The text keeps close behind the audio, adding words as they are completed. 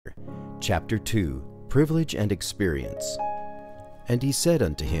Chapter 2, Privilege and Experience. And he said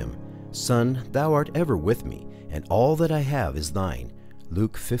unto him, Son, thou art ever with me, and all that I have is thine.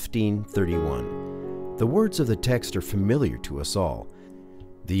 Luke 15:31. The words of the text are familiar to us all.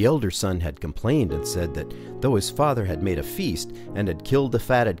 The elder son had complained and said that though his father had made a feast and had killed the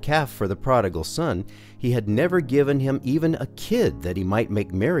fatted calf for the prodigal son, he had never given him even a kid that he might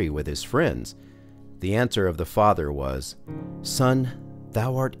make merry with his friends. The answer of the father was, Son,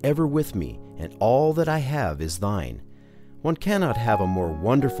 thou art ever with me, and all that I have is thine. One cannot have a more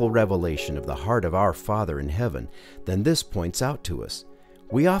wonderful revelation of the heart of our Father in heaven than this points out to us.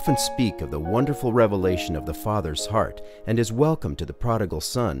 We often speak of the wonderful revelation of the Father's heart and his welcome to the prodigal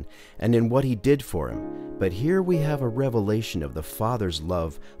son and in what he did for him, but here we have a revelation of the Father's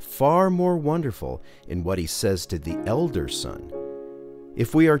love far more wonderful in what he says to the elder son.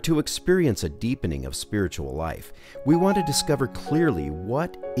 If we are to experience a deepening of spiritual life, we want to discover clearly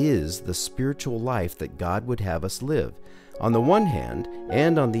what is the spiritual life that God would have us live, on the one hand,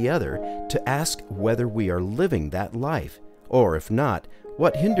 and on the other, to ask whether we are living that life, or if not,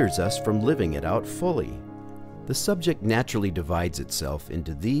 what hinders us from living it out fully. The subject naturally divides itself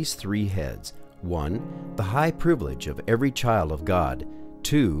into these three heads. 1. The high privilege of every child of God.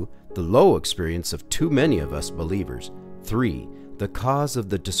 2. The low experience of too many of us believers. 3. The cause of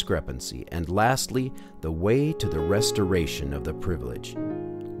the discrepancy, and lastly, the way to the restoration of the privilege.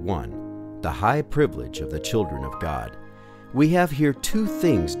 1. The high privilege of the children of God. We have here two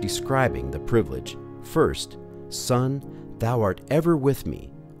things describing the privilege. First, Son, thou art ever with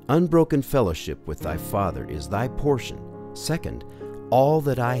me. Unbroken fellowship with thy Father is thy portion. Second, all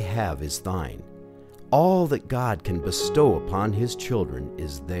that I have is thine. All that God can bestow upon his children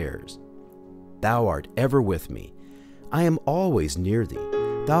is theirs. Thou art ever with me. I am always near thee.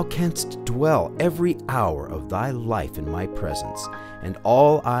 Thou canst dwell every hour of thy life in my presence, and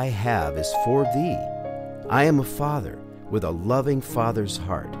all I have is for thee. I am a father, with a loving father's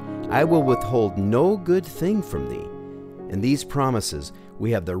heart. I will withhold no good thing from thee. In these promises,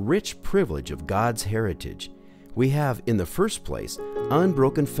 we have the rich privilege of God's heritage. We have, in the first place,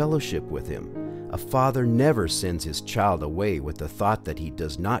 unbroken fellowship with him. A father never sends his child away with the thought that he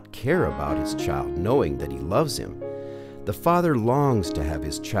does not care about his child, knowing that he loves him. The father longs to have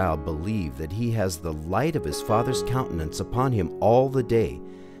his child believe that he has the light of his father's countenance upon him all the day,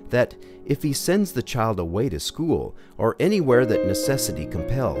 that if he sends the child away to school or anywhere that necessity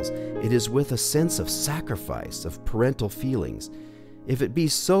compels, it is with a sense of sacrifice, of parental feelings. If it be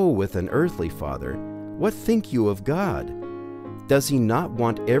so with an earthly father, what think you of God? Does he not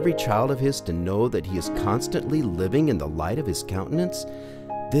want every child of his to know that he is constantly living in the light of his countenance?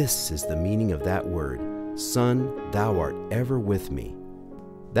 This is the meaning of that word. Son, thou art ever with me.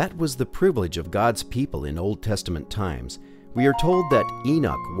 That was the privilege of God's people in Old Testament times. We are told that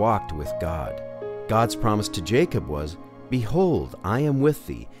Enoch walked with God. God's promise to Jacob was, Behold, I am with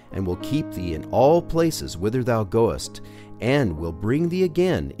thee, and will keep thee in all places whither thou goest, and will bring thee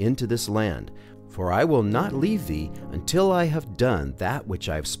again into this land. For I will not leave thee until I have done that which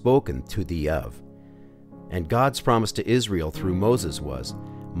I have spoken to thee of. And God's promise to Israel through Moses was,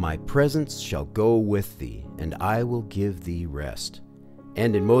 My presence shall go with thee, and I will give thee rest.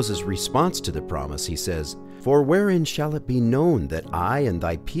 And in Moses' response to the promise, he says, For wherein shall it be known that I and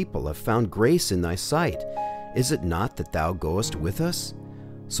thy people have found grace in thy sight? Is it not that thou goest with us?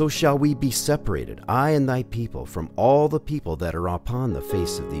 So shall we be separated, I and thy people, from all the people that are upon the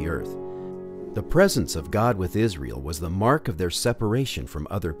face of the earth. The presence of God with Israel was the mark of their separation from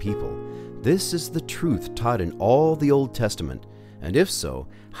other people. This is the truth taught in all the Old Testament, and if so,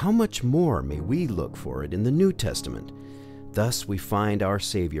 how much more may we look for it in the New Testament? Thus we find our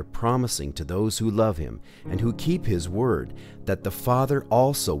Savior promising to those who love him and who keep his word that the Father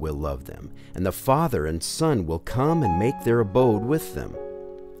also will love them, and the Father and Son will come and make their abode with them.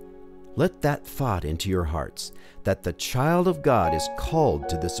 Let that thought into your hearts, that the child of God is called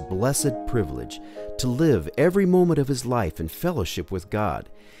to this blessed privilege, to live every moment of his life in fellowship with God.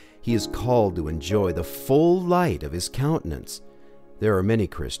 He is called to enjoy the full light of his countenance. There are many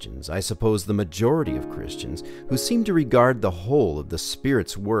Christians, I suppose the majority of Christians, who seem to regard the whole of the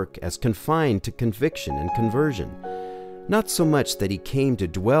Spirit's work as confined to conviction and conversion. Not so much that he came to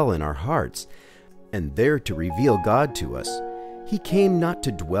dwell in our hearts, and there to reveal God to us. He came not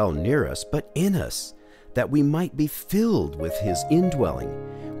to dwell near us, but in us, that we might be filled with his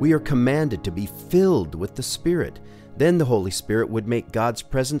indwelling. We are commanded to be filled with the Spirit. Then the Holy Spirit would make God's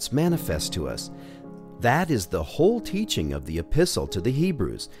presence manifest to us. That is the whole teaching of the epistle to the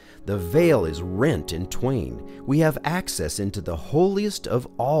Hebrews. The veil is rent in twain. We have access into the holiest of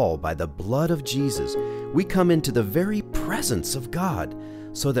all by the blood of Jesus. We come into the very presence of God.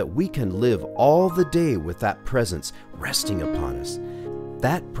 so that we can live all the day with that presence resting upon us.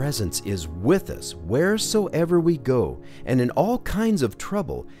 That presence is with us wheresoever we go, and in all kinds of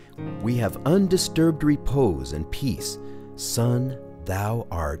trouble we have undisturbed repose and peace. Son, thou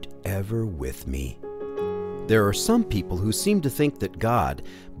art ever with me. There are some people who seem to think that God,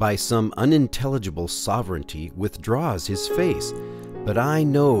 by some unintelligible sovereignty, withdraws his face. But I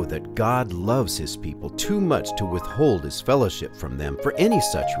know that God loves his people too much to withhold his fellowship from them for any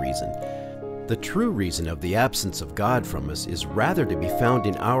such reason. The true reason of the absence of God from us is rather to be found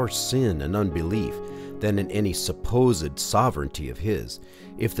in our sin and unbelief than in any supposed sovereignty of his.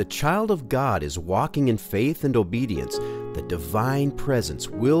 If the child of God is walking in faith and obedience, the divine presence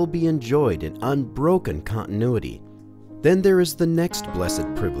will be enjoyed in unbroken continuity. Then there is the next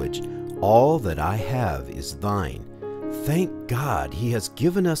blessed privilege. All that I have is thine. Thank God he has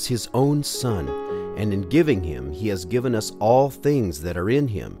given us his own Son, and in giving him, he has given us all things that are in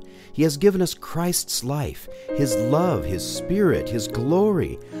him. He has given us Christ's life, his love, his Spirit, his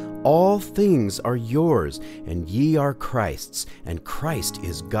glory. All things are yours, and ye are Christ's, and Christ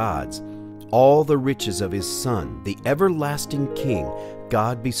is God's. All the riches of his Son, the everlasting King,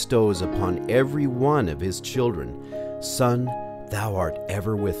 God bestows upon every one of his children. Son, thou art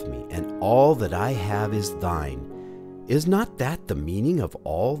ever with me, and all that I have is thine. Is not that the meaning of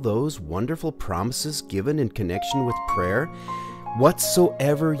all those wonderful promises given in connection with prayer?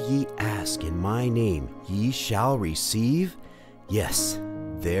 Whatsoever ye ask in my name, ye shall receive? Yes,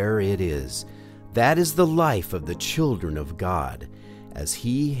 there it is. That is the life of the children of God, as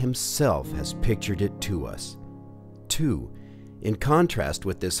he himself has pictured it to us. 2. In contrast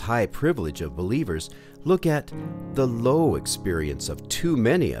with this high privilege of believers, look at the low experience of too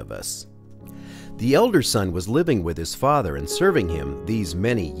many of us. The elder son was living with his father and serving him these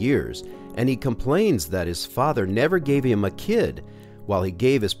many years, and he complains that his father never gave him a kid, while he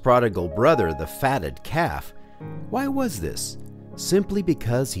gave his prodigal brother the fatted calf. Why was this? Simply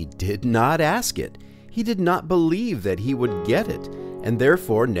because he did not ask it. He did not believe that he would get it, and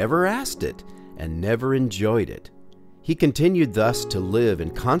therefore never asked it, and never enjoyed it. He continued thus to live in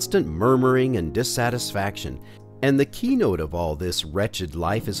constant murmuring and dissatisfaction, and the keynote of all this wretched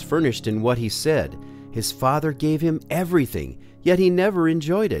life is furnished in what he said. His father gave him everything, yet he never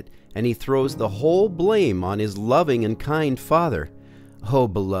enjoyed it, and he throws the whole blame on his loving and kind father. Oh,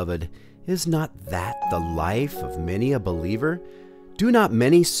 beloved, is not that the life of many a believer? Do not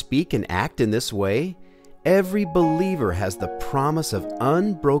many speak and act in this way? Every believer has the promise of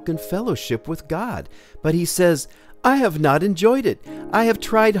unbroken fellowship with God, but he says, I have not enjoyed it. I have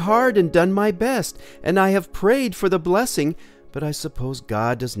tried hard and done my best, and I have prayed for the blessing, but I suppose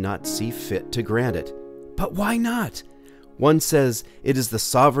God does not see fit to grant it. But why not? One says it is the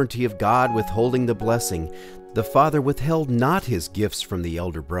sovereignty of God withholding the blessing. The Father withheld not his gifts from the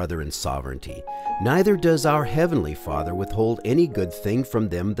elder brother in sovereignty. Neither does our heavenly Father withhold any good thing from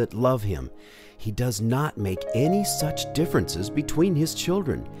them that love him. He does not make any such differences between his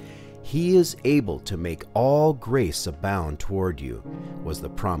children. He is able to make all grace abound toward you, was the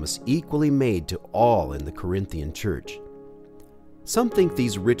promise equally made to all in the Corinthian church. Some think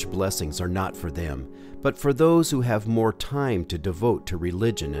these rich blessings are not for them, but for those who have more time to devote to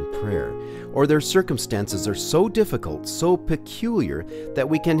religion and prayer, or their circumstances are so difficult, so peculiar, that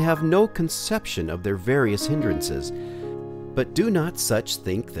we can have no conception of their various hindrances. But do not such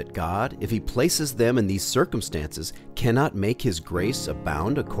think that God, if he places them in these circumstances, cannot make his grace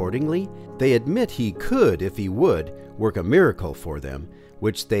abound accordingly? They admit he could, if he would, work a miracle for them,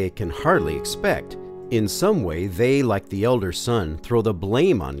 which they can hardly expect. In some way they, like the elder son, throw the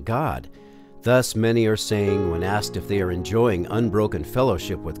blame on God. Thus many are saying, when asked if they are enjoying unbroken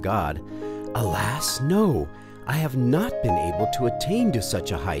fellowship with God, Alas, no! I have not been able to attain to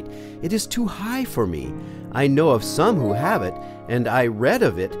such a height. It is too high for me. I know of some who have it, and I read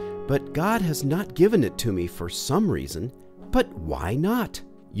of it, but God has not given it to me for some reason. But why not?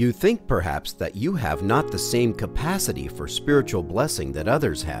 You think perhaps that you have not the same capacity for spiritual blessing that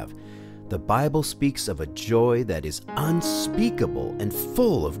others have. The Bible speaks of a joy that is unspeakable and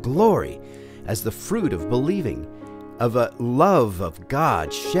full of glory, as the fruit of believing, of a love of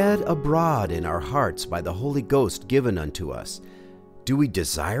God shed abroad in our hearts by the Holy Ghost given unto us. Do we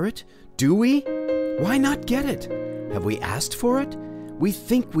desire it? Do we? Why not get it? Have we asked for it? We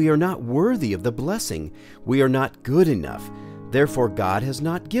think we are not worthy of the blessing. We are not good enough. Therefore God has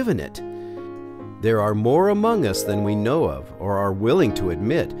not given it. There are more among us than we know of or are willing to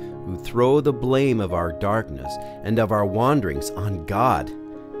admit who throw the blame of our darkness and of our wanderings on God.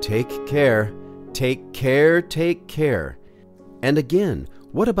 Take care. Take care, take care. And again,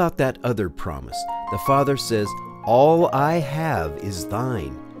 what about that other promise? The Father says, All I have is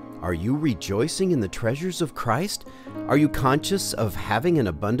thine. Are you rejoicing in the treasures of Christ? Are you conscious of having an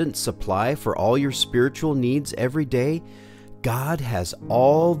abundant supply for all your spiritual needs every day? God has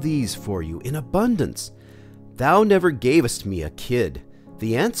all these for you in abundance. Thou never gavest me a kid.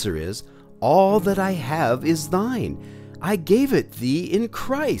 The answer is, all that I have is thine. I gave it thee in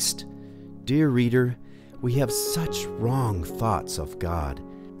Christ. Dear reader, we have such wrong thoughts of God.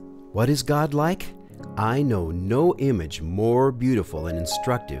 What is God like? I know no image more beautiful and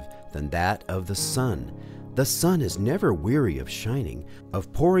instructive than that of the sun. The sun is never weary of shining,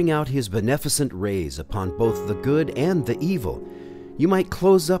 of pouring out his beneficent rays upon both the good and the evil. You might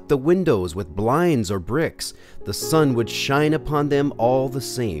close up the windows with blinds or bricks. The sun would shine upon them all the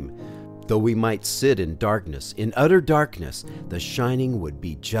same. Though we might sit in darkness, in utter darkness, the shining would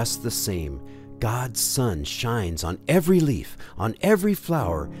be just the same. God's sun shines on every leaf, on every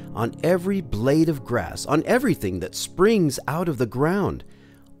flower, on every blade of grass, on everything that springs out of the ground.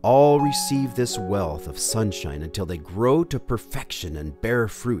 All receive this wealth of sunshine until they grow to perfection and bear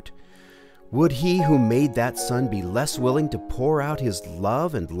fruit. Would he who made that sun be less willing to pour out his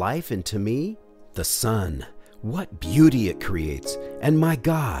love and life into me? The sun, what beauty it creates! And my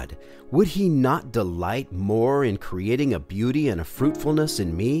God, would he not delight more in creating a beauty and a fruitfulness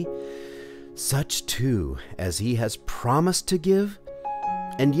in me? Such too as he has promised to give?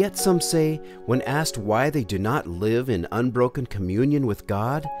 And yet some say, when asked why they do not live in unbroken communion with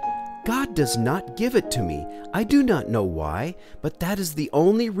God, God does not give it to me. I do not know why, but that is the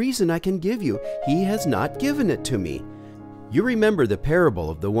only reason I can give you. He has not given it to me. You remember the parable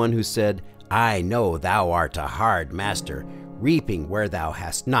of the one who said, I know thou art a hard master, reaping where thou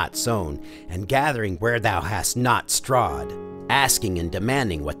hast not sown, and gathering where thou hast not strawed, asking and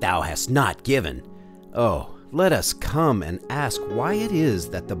demanding what thou hast not given. Oh, let us come and ask why it is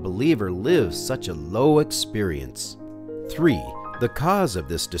that the believer lives such a low experience. 3. The cause of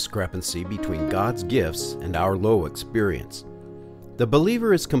this discrepancy between God's gifts and our low experience. The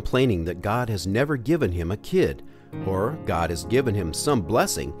believer is complaining that God has never given him a kid, or God has given him some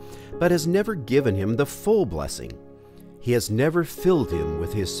blessing, but has never given him the full blessing. He has never filled him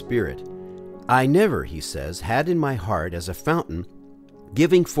with his Spirit. I never, he says, had in my heart as a fountain,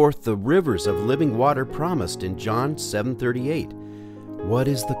 giving forth the rivers of living water promised in John 7:38. What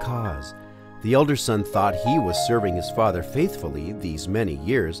is the cause? The elder son thought he was serving his father faithfully these many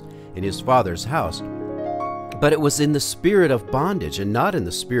years in his father's house, but it was in the spirit of bondage and not in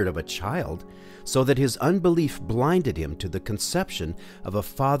the spirit of a child, so that his unbelief blinded him to the conception of a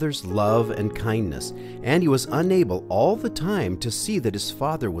father's love and kindness, and he was unable all the time to see that his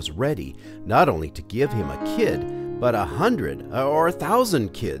father was ready not only to give him a kid, but 100 or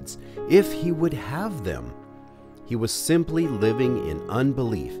 1,000 kids, if he would have them. He was simply living in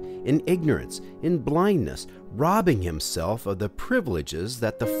unbelief, in ignorance, in blindness, robbing himself of the privileges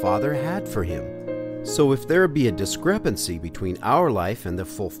that the Father had for him. So if there be a discrepancy between our life and the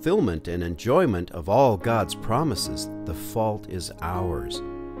fulfillment and enjoyment of all God's promises, the fault is ours.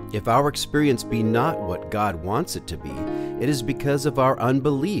 If our experience be not what God wants it to be, it is because of our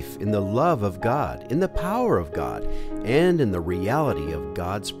unbelief in the love of God, in the power of God, and in the reality of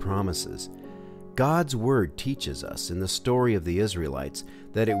God's promises. God's Word teaches us in the story of the Israelites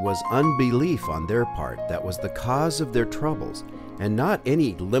that it was unbelief on their part that was the cause of their troubles, and not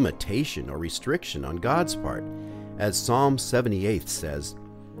any limitation or restriction on God's part. As Psalm 78 says,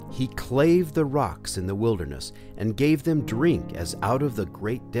 He clave the rocks in the wilderness and gave them drink as out of the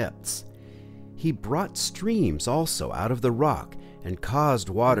great depths. He brought streams also out of the rock and caused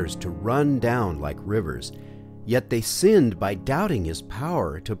waters to run down like rivers. Yet they sinned by doubting His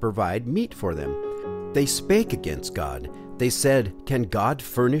power to provide meat for them. They spake against God. They said, Can God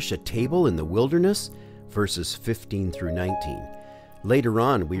furnish a table in the wilderness? Verses 15 through 19. Later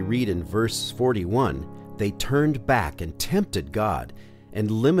on, we read in verse 41, They turned back and tempted God and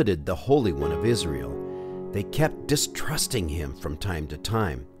limited the Holy One of Israel. They kept distrusting Him from time to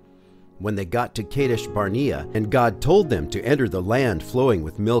time. When they got to Kadesh Barnea, and God told them to enter the land flowing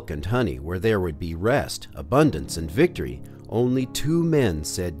with milk and honey, where there would be rest, abundance, and victory, only 2 men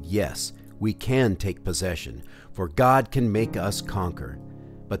said, Yes, we can take possession, for God can make us conquer.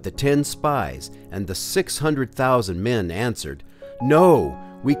 But the 10 spies and the 600,000 men answered, No,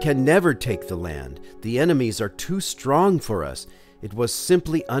 we can never take the land. The enemies are too strong for us. It was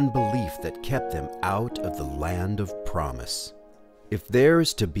simply unbelief that kept them out of the land of promise. If there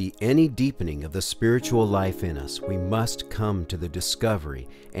is to be any deepening of the spiritual life in us, we must come to the discovery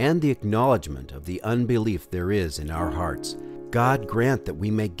and the acknowledgement of the unbelief there is in our hearts. God grant that we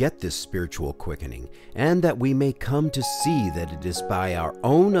may get this spiritual quickening, and that we may come to see that it is by our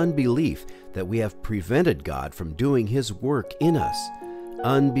own unbelief that we have prevented God from doing His work in us.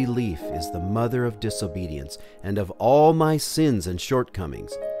 Unbelief is the mother of disobedience and of all my sins and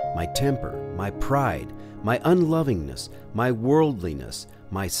shortcomings, my temper, my pride, my unlovingness, my worldliness,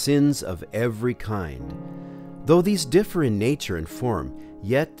 my sins of every kind. Though these differ in nature and form,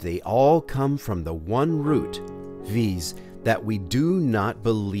 yet they all come from the one root, viz., that we do not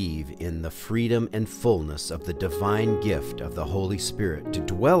believe in the freedom and fullness of the divine gift of the Holy Spirit to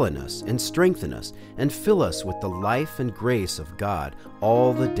dwell in us and strengthen us and fill us with the life and grace of God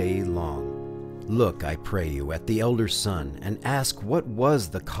all the day long. Look, I pray you, at the elder son and ask what was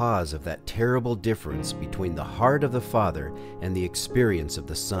the cause of that terrible difference between the heart of the Father and the experience of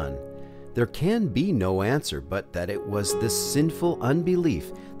the Son. There can be no answer but that it was this sinful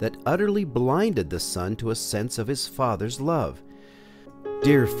unbelief that utterly blinded the Son to a sense of His Father's love.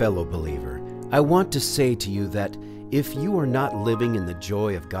 Dear fellow believer, I want to say to you that if you are not living in the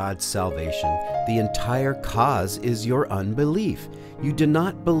joy of God's salvation, the entire cause is your unbelief. You do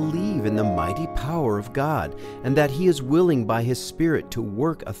not believe in the mighty power of God, and that He is willing by His Spirit to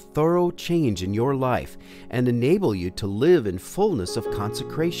work a thorough change in your life and enable you to live in fullness of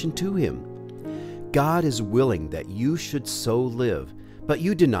consecration to Him. God is willing that you should so live, but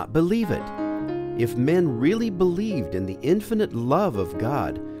you do not believe it. If men really believed in the infinite love of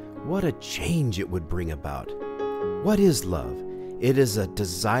God, what a change it would bring about. What is love? It is a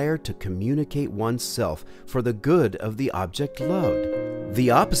desire to communicate oneself for the good of the object loved. The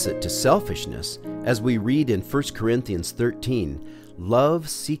opposite to selfishness, as we read in 1 Corinthians 13, love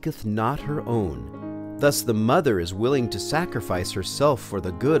seeketh not her own. Thus the mother is willing to sacrifice herself for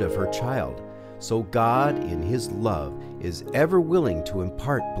the good of her child. So God, in His love, is ever willing to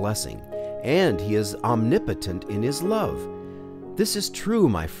impart blessing, and He is omnipotent in His love. This is true,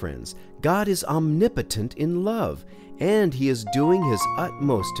 my friends. God is omnipotent in love, and He is doing His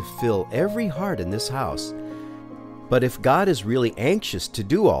utmost to fill every heart in this house. But if God is really anxious to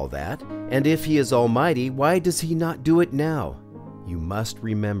do all that, and if He is almighty, why does He not do it now? You must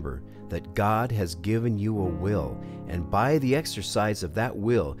remember that God has given you a will, and by the exercise of that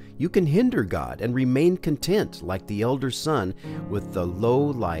will, you can hinder God and remain content, like the elder son, with the low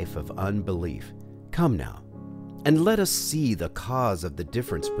life of unbelief. Come now, and let us see the cause of the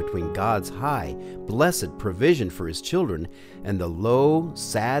difference between God's high, blessed provision for His children and the low,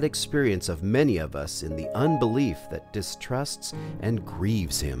 sad experience of many of us in the unbelief that distrusts and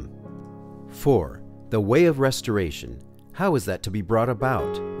grieves Him. 4. The way of restoration. How is that to be brought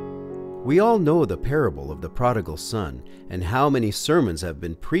about? We all know the parable of the prodigal son, and how many sermons have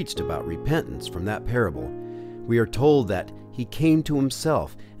been preached about repentance from that parable. We are told that he came to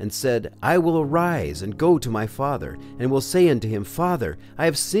himself and said, I will arise and go to my father, and will say unto him, Father, I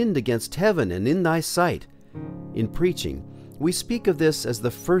have sinned against heaven and in thy sight. In preaching, we speak of this as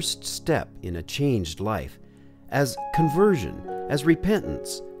the first step in a changed life, as conversion, as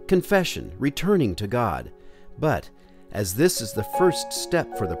repentance, confession, returning to God. But as this is the first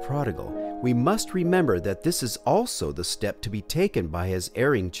step for the prodigal, we must remember that this is also the step to be taken by his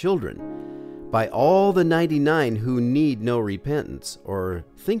erring children, by all the 99 who need no repentance, or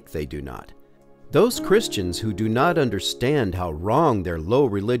think they do not. Those Christians who do not understand how wrong their low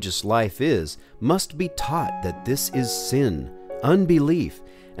religious life is must be taught that this is sin, unbelief,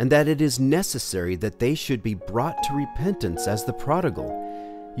 and that it is necessary that they should be brought to repentance as the prodigal.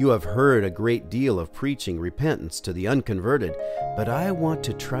 You have heard a great deal of preaching repentance to the unconverted, but I want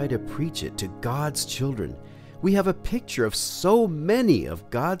to try to preach it to God's children. We have a picture of so many of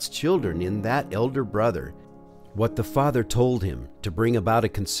God's children in that elder brother. What the Father told him to bring about a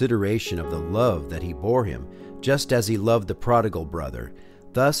consideration of the love that He bore him, just as He loved the prodigal brother.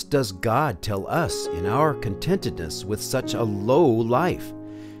 Thus does God tell us in our contentedness with such a low life.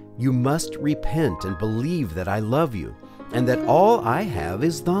 You must repent and believe that I love you, and that all I have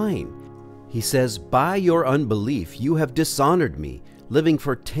is thine. He says, by your unbelief you have dishonored me, living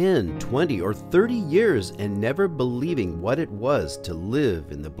for 10, 20, or 30 years and never believing what it was to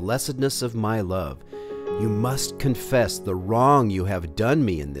live in the blessedness of my love. You must confess the wrong you have done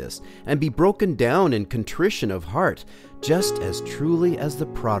me in this, and be broken down in contrition of heart, just as truly as the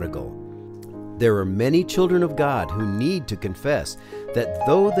prodigal. There are many children of God who need to confess that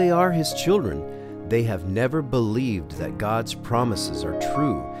though they are His children, they have never believed that God's promises are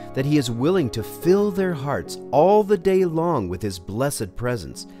true, that He is willing to fill their hearts all the day long with His blessed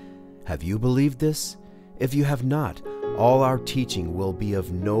presence. Have you believed this? If you have not, all our teaching will be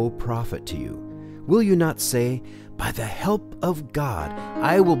of no profit to you. Will you not say, By the help of God,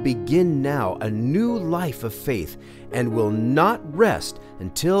 I will begin now a new life of faith and will not rest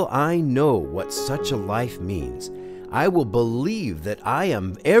until I know what such a life means. I will believe that I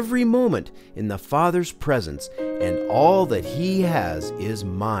am every moment in the Father's presence and all that He has is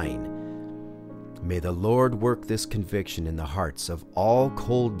mine. May the Lord work this conviction in the hearts of all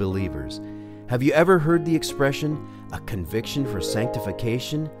cold believers. Have you ever heard the expression, a conviction for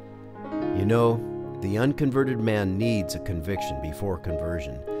sanctification? You know, the unconverted man needs a conviction before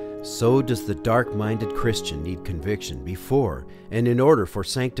conversion. So does the dark-minded Christian need conviction before and in order for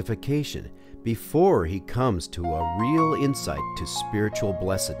sanctification, before he comes to a real insight to spiritual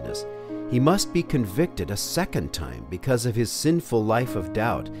blessedness. He must be convicted a second time because of his sinful life of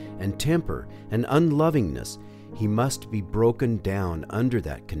doubt and temper and unlovingness. He must be broken down under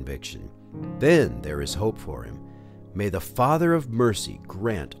that conviction. Then there is hope for him. May the Father of mercy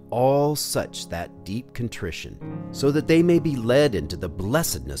grant all such that deep contrition, so that they may be led into the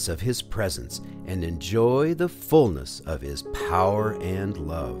blessedness of His presence and enjoy the fullness of His power and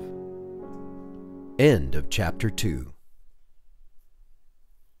love. End of chapter 2.